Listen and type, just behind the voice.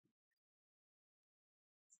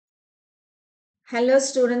Hello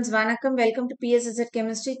students, வணக்கம். Welcome to PSSZ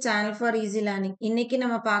Chemistry Channel for Easy Learning. இன்னைக்கு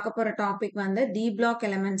நம்ம பார்க்க போற டாபிக் வந்து D block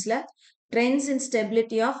elementsல trends in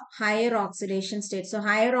stability of higher oxidation state. So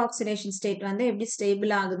higher oxidation state வந்து எப்படி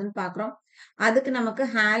ஸ்டேபிள் ஆகுதுன்னு பார்க்குறோம். அதுக்கு நமக்கு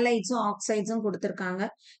ஹாலைட்ஸும் ஆக்சைட்ஸும் கொடுத்துருக்காங்க.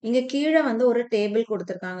 இங்க கீழே வந்து ஒரு டேபிள்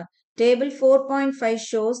கொடுத்துருக்காங்க. Table 4.5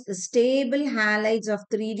 shows the stable halides of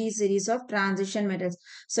 3D series of transition metals.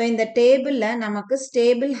 So இந்த டேபிள்ல நமக்கு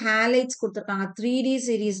stable halides கொடுத்துருக்காங்க. 3D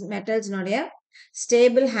series metals நோடைய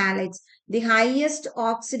stable halides. The highest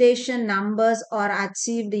oxidation numbers are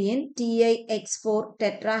achieved in TiX4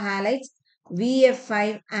 tetrahalides, VF5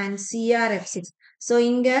 and CrF6. So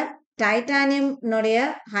இங்க titanium நோடைய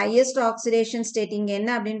highest oxidation state இங்க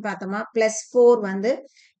என்ன அப்படின்னு பார்த்தோமா +4 வந்து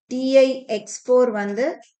TiX4 வந்து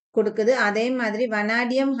கொடுக்குது. அதே மாதிரி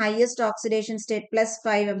vanadium highest oxidation state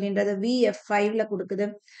 +5 அப்படின்றது VF5ல கொடுக்குது.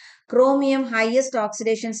 chromium highest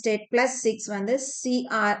oxidation state +6 வந்து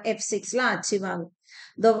CrF6ல achieve ஆகும்.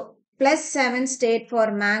 The +7 state for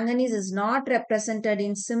manganese is not represented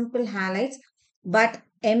in simple halides but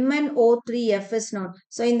MnO3F is known.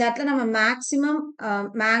 So இந்த இடத்துல நம்ம maximum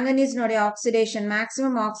manganese நோடைய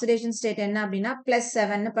maximum oxidation state என்ன அப்படின்னா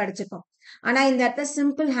 +7 படிச்சிருக்கோம். ஆனா இந்த இடத்துல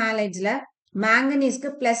simple halides manganeseக்கு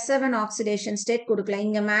 +7 oxidation state கொடுக்கல.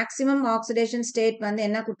 இங்க maximum oxidation state வந்து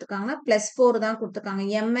என்ன கொடுத்திருக்காங்கன்னா +4 தான் கொடுத்திருக்காங்க.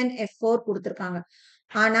 MnF4 கொடுத்திருக்காங்க.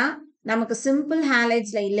 ஆனா நமக்கு simple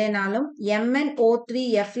halides இல்லைனாலும்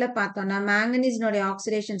MnO3Fல பார்த்தோம்னா manganese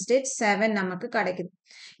oxidation state 7 நமக்கு கிடைக்குது.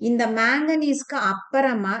 இந்த manganeseக்கு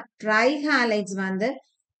அப்புறமா trihalides வந்து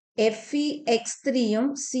FeX3யும்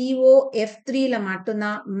COF3ல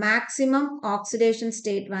மட்டும்தான் maximum oxidation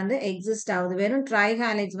state வந்து exist ஆகுது. வெறும்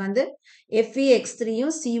trihalides வந்து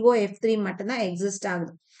FeX3யும் COF3 மட்டும்தான் exist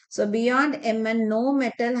ஆகுது. So beyond Mn, no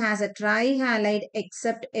metal has a trihalide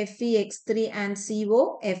except FeX3 and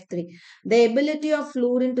COF3. The ability of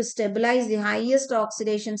fluorine to stabilize the highest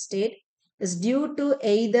oxidation state is due to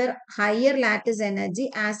either higher lattice energy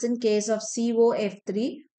as in case of COF3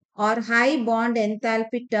 or high bond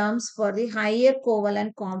enthalpy terms for the higher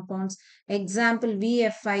covalent compounds, example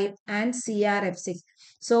VF5 and CrF6.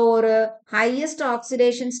 So ஒரு highest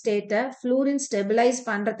oxidation state fluorine stabilize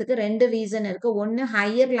பண்றதுக்கு ரெண்டு reason இருக்கு. ஒன்னு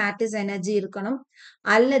higher lattice energy இருக்கணும்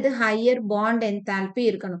அல்லது higher bond enthalpy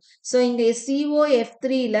இருக்கணும். So இங்க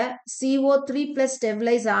COF3ல CO3 plus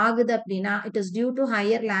stabilize ஆகுது அப்படின்னா it is due to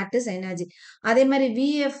higher lattice energy. அதே மாதிரி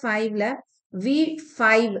VF5ல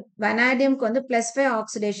V5 vanadiumக்கு வந்து +5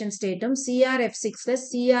 oxidation stateம்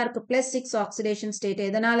CrF6ல Crக்கு +6 oxidation state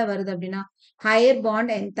எதனால வருது அப்படின்னா higher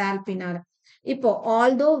bond enthalpyனால. இப்போ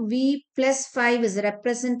although V +5 is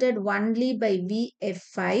represented only by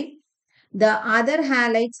VF5, the other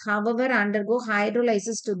halides however undergo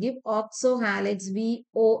hydrolysis to give oxohalides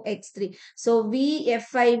VOX3. So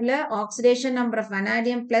VF5ல oxidation number of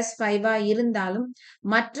vanadium +5 இருந்தாலும்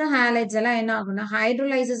மற்ற halides எல்லாம் என்ன ஆகும்னா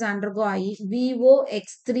hydrolysis undergo ஆகி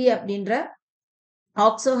VOX3 அப்படின்ற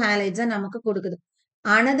oxohalides நமக்கு கொடுக்குது.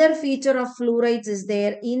 Another feature of fluorides is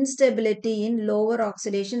their instability in lower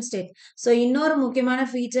oxidation state. So இன்னொரு முக்கியமான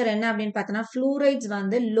feature என்ன அப்படின்னு பார்த்தோம்னா fluorides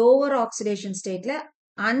வந்து lower oxidation stateல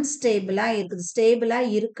unstable இருக்குது. ஸ்டேபிளா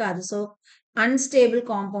இருக்காது. So unstable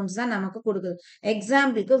compounds தான் நமக்கு கொடுக்குது.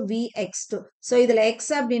 எக்ஸாம்பிளுக்கு VX2. So இதுல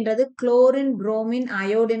X அப்படின்றது குளோரின் புரோமின்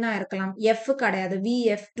அயோடினா இருக்கலாம். F கிடையாது.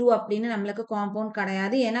 VF2 அப்படின்னு நம்மளுக்கு காம்பவுண்ட்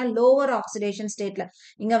கிடையாது. ஏன்னா லோவர் ஆக்சிடேஷன் ஸ்டேட்ல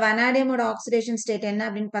இங்க வனாடியமோட ஆக்சிடேஷன் ஸ்டேட் என்ன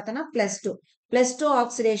அப்படின்னு பார்த்தோம்னா +2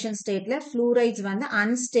 oxidation stateல fluorides வந்து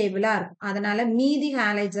unstable இருக்கும். அதனால மீதி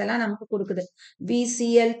halides எல்லாம் நமக்கு கொடுக்குது.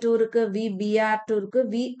 VCl2 இருக்கு, VBr2 இருக்கு,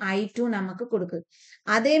 VI2 நமக்கு கொடுக்குது.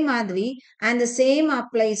 அதே மாதிரி and the same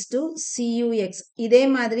applies to CUX. இதே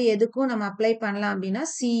மாதிரி எதுக்கும் நம்ம அப்ளை பண்ணலாம் அப்படின்னா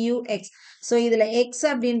CUX. So இதுல X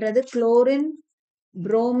அப்படின்றது குளோரின்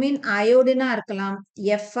புரோமின் அயோடினா இருக்கலாம்.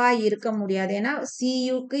 F இருக்க முடியாது. ஏன்னா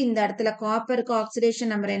CUக்கு இந்த இடத்துல காப்பருக்கு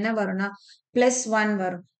ஆக்சிடேஷன் நம்பர் என்ன வரும்னா +1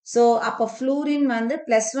 வரும். So அப்போ fluorine வந்து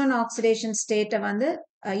 +1 oxidation state வந்து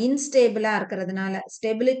இன்ஸ்டேபிளா இருக்கிறதுனால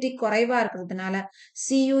ஸ்டெபிலிட்டி குறைவா இருக்கிறதுனால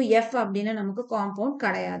CUF அப்படின்னு நமக்கு காம்பவுண்ட்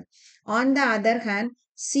கிடையாது. On the other hand,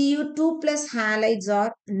 Cu2 plus halides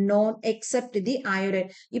are known except the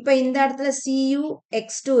iodide. இப்ப இந்த இடத்துல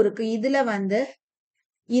CuX2 இருக்கு. இதுல வந்து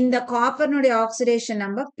இந்த காப்பர்னுடைய ஆக்சிடேஷன்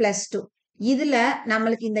நம்பர் +2. இதுல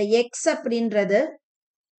நம்மளுக்கு இந்த X அப்படின்றது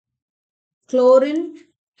குளோரின்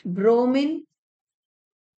புரோமின்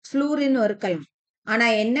fluorine இருக்கலாம். ஆனா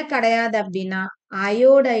என்ன கிடையாது அப்படின்னா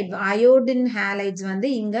அயோடின் ஹாலைட்ஸ் வந்து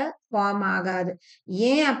இங்க ஃபார்ம் ஆகாது.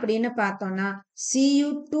 ஏன் அப்படின்னு பார்த்தோம்னா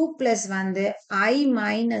Cu2+ வந்து I-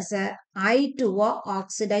 I2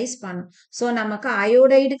 ஆக்சிடைஸ் பண்ணும். ஸோ நமக்கு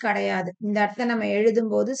அயோடைடு கிடையாது. இந்த இடத்த நம்ம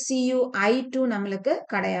எழுதும் போது CuI2 நம்மளுக்கு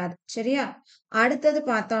கிடையாது. சரியா? அடுத்தது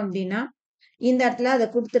பார்த்தோம் அப்படின்னா இந்த இடத்துல அதை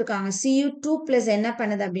கொடுத்துருக்காங்க. Cu2 plus என்ன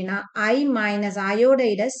பண்ணுது அப்படின்னா I minus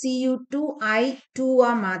அயோடைட Cu2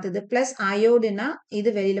 I2ஆ மாத்துது. பிளஸ் அயோடுனா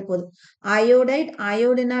இது வெளியில போகுது. அயோடைட்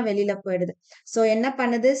அயோடுனா வெளியில போயிடுது. ஸோ என்ன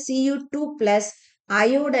பண்ணுது Cu2 plus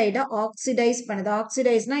அயோடைட ஆக்சிடைஸ் பண்ணுது.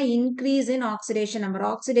 ஆக்சிடைஸ்னா increase in oxidation number.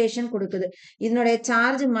 Oxidation கொடுக்குது. இதனுடைய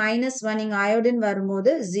சார்ஜ் -1 இங்க அயோடின்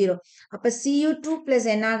வரும்போது 0. அப்ப Cu2 plus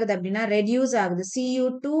என்ன ஆகுது அப்படின்னா ரெடியூஸ் ஆகுது.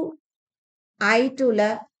 Cu2 I2ல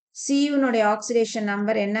Cu னுடைய ஆக்சிடேஷன்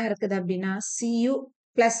நம்பர் என்ன இருக்குது அப்படின்னா Cu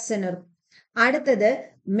plus இருக்கும். அடுத்தது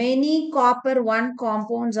many copper 1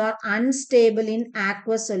 compounds are unstable in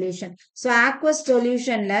aqueous solution. So aqueous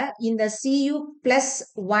solutionல இந்த Cu plus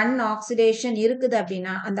 1 oxidation இருக்குது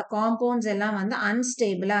அப்படின்னா அந்த compounds எல்லாம் வந்து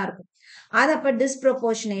unstable இருக்கும். அது அப்ப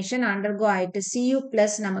disproportionation undergo ஆயிட்டு Cu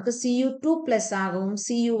plus நமக்கு Cu2 plus ஆகவும்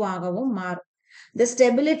Cu ஆகவும் மாறும். The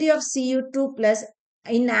stability of Cu2 plus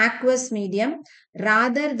in aqueous medium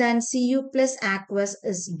rather than Cu plus aqueous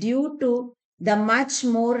is due to the much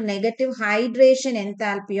more negative hydration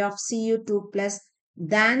enthalpy of Cu2 plus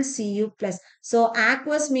than Cu plus. So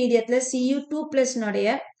aqueous mediaத்துல Cu2 plus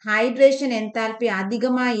நுடைய hydration enthalpy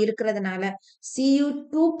அதிகமா இருக்கிறதுனால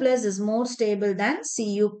Cu2 plus is more stable than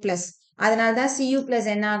Cu plus. அதனால தான் Cu plus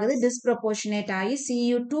என்ன ஆகுது disproportionate ஆகி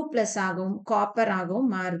Cu2 plus ஆகவும் copper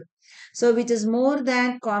ஆகவும் மாறுது. So which is more than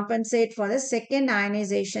compensate for the second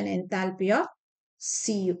ionization enthalpy of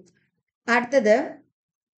Cu. அடுத்தது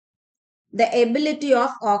the ability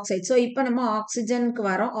of oxide. So இப்போ நம்ம oxygenக்கு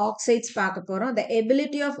வரோம். Oxides பார்க்க போறோம். The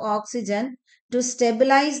ability of oxygen to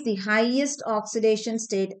stabilize the highest oxidation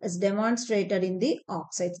state is demonstrated in the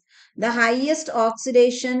oxides. The highest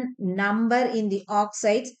oxidation number in the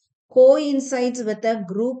oxides coincides with a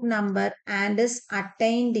group number and is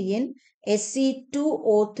attained in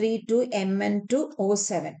Se2O3 to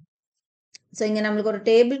Mn2O7. So இங்க நம்மளுக்கு ஒரு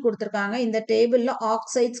table கொடுத்துருக்காங்க. இந்த டேபிள்ல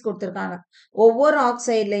oxides கொடுத்துருக்காங்க. ஒவ்வொரு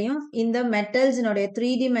ஆக்சைட்லையும் இந்த மெட்டல்ஸினுடைய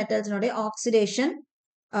 3D மெட்டல்ஸினுடைய oxidation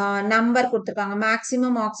number கொடுத்துருக்காங்க.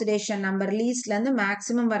 மேக்சிமம் ஆக்சிடேஷன் நம்பர் லீஸ்ட்ல இருந்து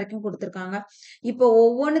மேக்சிமம் வரைக்கும் கொடுத்துருக்காங்க. இப்போ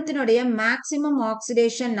ஒவ்வொன்றுத்தினுடைய மேக்சிமம்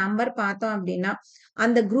ஆக்சிடேஷன் நம்பர் பார்த்தோம் அப்படின்னா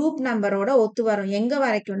அந்த குரூப் நம்பரோட ஒத்து வரும். எங்க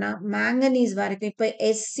வரைக்கும்னா மேங்கனீஸ் வரைக்கும். இப்போ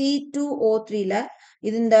Sc2O3ல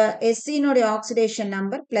இது இந்த Sc ஆக்சிடேஷன்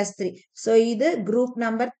நம்பர் +3. ஸோ இது குரூப்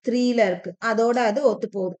நம்பர் 3ல இருக்கு. அதோட அது ஒத்து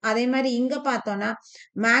போகுது. அதே மாதிரி இங்க பார்த்தோம்னா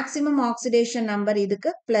மேக்சிமம் ஆக்சிடேஷன் நம்பர்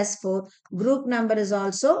இதுக்கு +4. Group number is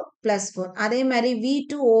also +4. அதே மாதிரி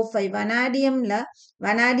V2O5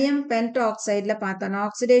 வனாடியம் பென்டாக்சைட்ல பார்த்தோம்னா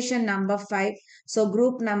ஆக்சிடேஷன் நம்பர் 5. ஸோ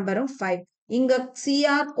குரூப் நம்பரும் 5. இங்க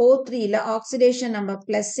CrO3ல ஆக்சிடேஷன் நம்பர்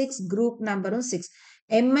 +6, குரூப் நம்பரும் 6.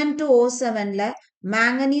 Mn2O7ல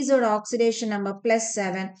மேங்கனீஸோட ஆக்சிடேஷன் நம்பர்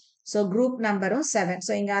 +7, ஸோ குரூப் நம்பரும் 7.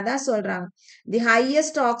 ஸோ இங்க அதான் சொல்றாங்க the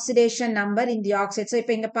highest oxidation number in the oxide. So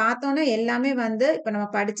இப்போ இங்க பார்த்தோம்னா எல்லாமே வந்து இப்போ நம்ம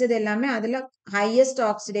படிச்சது எல்லாமே அதுல highest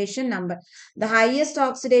oxidation number. The highest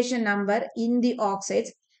oxidation number in the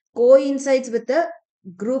oxides கோஇன்சைட்ஸ் with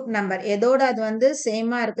group number. எதோட அது வந்து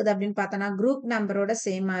சேமா இருக்குது அப்படின்னு பார்த்தோம்னா குரூப் நம்பரோட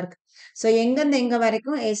சேமா இருக்கு. ஸோ எங்கிருந்து எங்க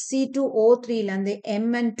வரைக்கும் Sc2O3ல இருந்து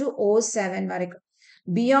Mn2O7 வரைக்கும்.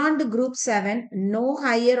 Beyond group 7, no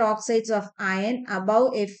higher oxides of iron above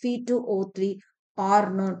Fe2O3 are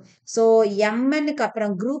known. So Mnக்கு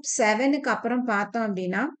அப்புறம் group 7க்கு அப்புறம் பார்த்தோம்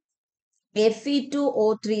அப்படின்னா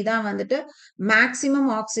Fe2O3 தான் வந்துட்டு மேக்சிமம்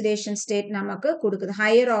ஆக்சிடேஷன் ஸ்டேட் நமக்கு கொடுக்குது.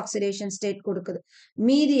 ஹையர் ஆக்சிடேஷன் ஸ்டேட் கொடுக்குது.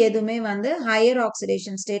 மீதி எதுவுமே வந்து ஹையர்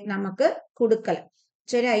ஆக்சிடேஷன் ஸ்டேட் நமக்கு கொடுக்கல.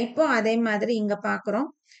 சரியா? இப்போ அதே மாதிரி இங்க பாக்குறோம்.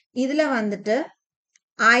 இதுல வந்துட்டு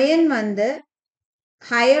அயன் வந்து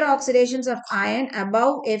higher oxidations of iron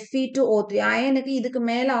above Fe2O3. அயனுக்கு இதுக்கு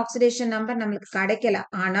மேல ஆக்சிடேஷன் நம்பர் நம்மளுக்கு கிடைக்கல.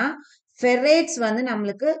 ஆனா ஃபெரேட்ஸ் வந்து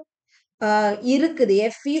நம்மளுக்கு இருக்குது.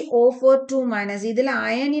 FeO42-. இதுல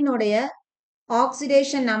அயனினுடைய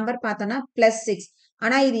ஆக்சிடேஷன் நம்பர் பார்த்தோம்னா +6.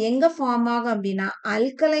 ஆனா இது எங்க ஃபார்ம் ஆகும் அப்படின்னா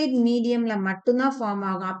அல்கலைட் மீடியம்ல மட்டும்தான் ஃபார்ம்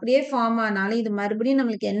ஆகும். அப்படியே ஃபார்ம் ஆனாலும் இது மறுபடியும்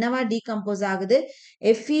நம்மளுக்கு என்னவா டீகம்போஸ் ஆகுது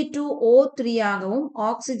Fe2O3 ஆகவும்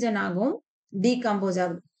ஆக்சிஜன் ஆகவும் டீகம்போஸ்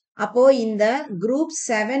ஆகுது. அப்போ இந்த குரூப்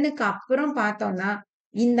 7க்கு அப்புறம் பார்த்தோம்னா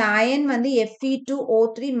இந்த அயன் வந்து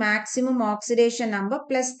Fe2O3 மேக்சிமம் ஆக்சிடேஷன் நம்பர்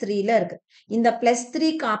 +3ல இருக்கு. இந்த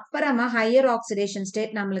 +3க்கு அப்புறமா ஹையர் ஆக்சிடேஷன்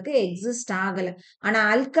ஸ்டேட் நம்மளுக்கு எக்ஸிஸ்ட் ஆகல. ஆனா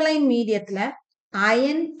அல்கலைன் மீடியத்துல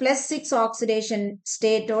அயன் +6 ஆக்சிடேஷன்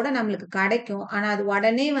ஸ்டேட்டோட நம்மளுக்கு கிடைக்கும். ஆனா அது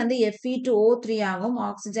உடனே வந்து Fe2O3 ஆகவும்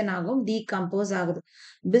ஆக்சிஜன் ஆகவும் டீகம்போஸ் ஆகுது.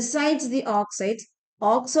 பிசைட்ஸ் தி oxides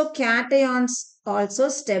oxocations also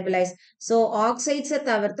stabilize. So oxides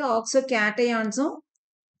தவிர்த்து oxocationsம்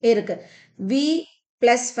இருக்கு.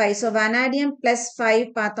 V+5. So vanadium +5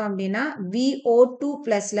 பார்த்தோம் அப்படின்னா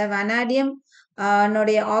VO2+ல vanadium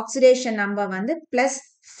நோடைய ஆக்சிடேஷன் நம்பர் வந்து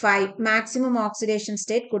 +5 மேக்சிமம் ஆக்சிடேஷன்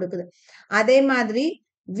ஸ்டேட் கொடுக்குது. அதே மாதிரி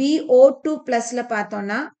VO2 பிளஸ்ல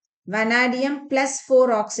பார்த்தோம்னா vanadium plus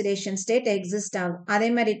 4 oxidation state exist ஆகும். அதே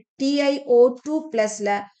மாதிரி TiO2 பிளஸ்ல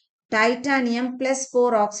titanium plus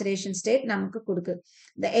 4 oxidation state நமக்கு கொடுக்குது.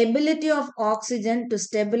 The ability of oxygen to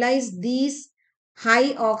stabilize these high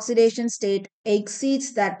oxidation state exceeds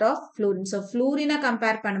that of fluorine. So fluorine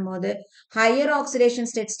compare பண்ணும்போது higher oxidation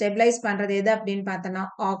state stabilize பண்றது எது அப்படின்னு பார்த்தோம்னா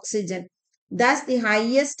oxygen. Thus the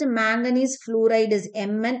highest manganese fluoride is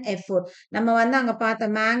MnF4. நம்ம வந்து அங்க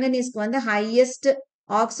பார்த்த manganeseக்கு வந்து highest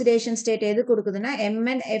oxidation state எது கொடுக்குதுன்னா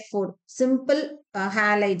MnF4 simple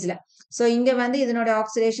halides-ல. So இங்க வந்து இதனோட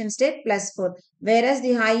oxidation state +4, whereas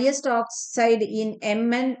the highest oxide in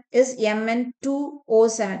Mn is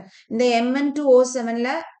Mn2O7. இந்த Mn2O7ல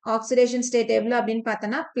oxidation state எவ்வளவு அப்படின்னு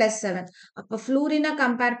பார்த்தோம்னா +7. அப்ப fluorine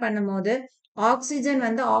கம்பேர் பண்ணும்போது ஆக்சிஜன்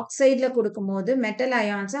வந்து ஆக்சைட்ல கொடுக்கும்போது metal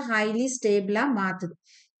ions highly ஸ்டேபிளா மாத்துது.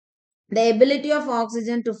 The ability of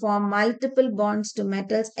oxygen to form multiple bonds to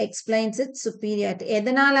metals explains its superiority.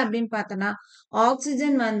 எதனால அப்படின்னு பார்த்தோம்னா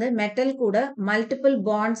ஆக்சிஜன் வந்து மெட்டல் கூட மல்டிபிள்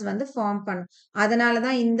பாண்ட்ஸ் வந்து ஃபார்ம் பண்ணும். அதனால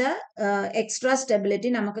தான் இந்த எக்ஸ்ட்ரா ஸ்டெபிலிட்டி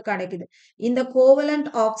நமக்கு கிடைக்குது. இந்த covalent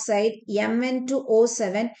oxide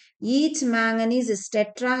Mn2O7, each manganese is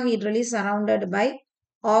tetrahedrally surrounded by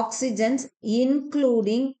oxygens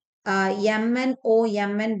including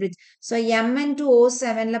MnO-Mn bridge. So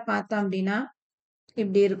Mn2O7ல பார்த்தோம் அப்படின்னா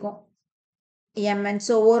இப்படி இருக்கும் Mn.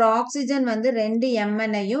 So ஒரு ஆக்சிஜன் வந்து 2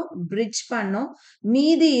 Mn-ஐயும் பிரிட்ஜ் பண்ணும்.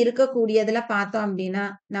 மீதி இருக்கக்கூடியதுல பார்த்தோம் அப்படின்னா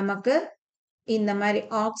நமக்கு இந்த மாதிரி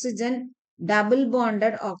ஆக்சிஜன் டபுள்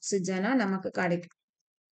பாண்டட் ஆக்சிஜனா நமக்கு கிடைக்கும்.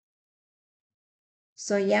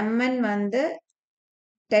 So Mn வந்து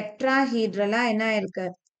டெட்ராஹீட்ரலா என்ன இருக்கு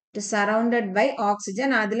surrounded by oxygen.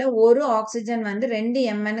 அதுல ஒரு ஆக்சிஜன் வந்து 2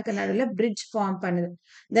 Mn-க்கு நடுவுல bridge form பண்ணுது.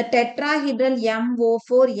 The tetrahedral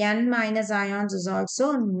MO4N- ions is also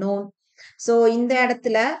known. So இந்த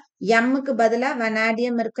இடத்துல M-க்கு பதிலா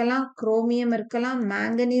vanadium இருக்கலாம், chromium இருக்கலாம்,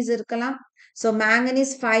 manganese இருக்கலாம். So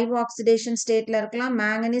manganese 5 oxidation stateல இருக்கலாம்,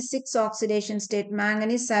 manganese 6 oxidation state,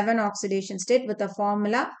 manganese 7 oxidation state with a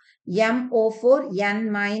formula MO4N-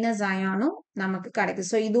 ion நமக்கு கிடைக்குது.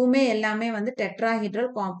 ஸோ இதுவுமே எல்லாமே வந்து டெட்ராஹீட்ரல்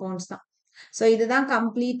காம்பவுண்ட்ஸ் தான். ஸோ இதுதான்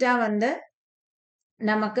கம்ப்ளீட்டா வந்து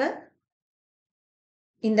நமக்கு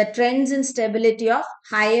இந்த trends in stability of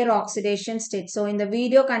higher oxidation state. So இந்த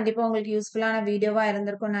வீடியோ கண்டிப்பா உங்களுக்கு யூஸ்ஃபுல்லான வீடியோவா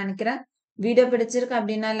இருந்திருக்கும்னு நினைக்கிறேன். வீடியோ பிடிச்சிருக்கு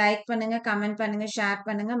அப்படின்னா லைக் பண்ணுங்க, கமெண்ட் பண்ணுங்க, ஷேர்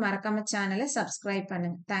பண்ணுங்க, மறக்காம சேனலை சப்ஸ்கிரைப்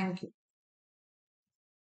பண்ணுங்க. தேங்க்யூ.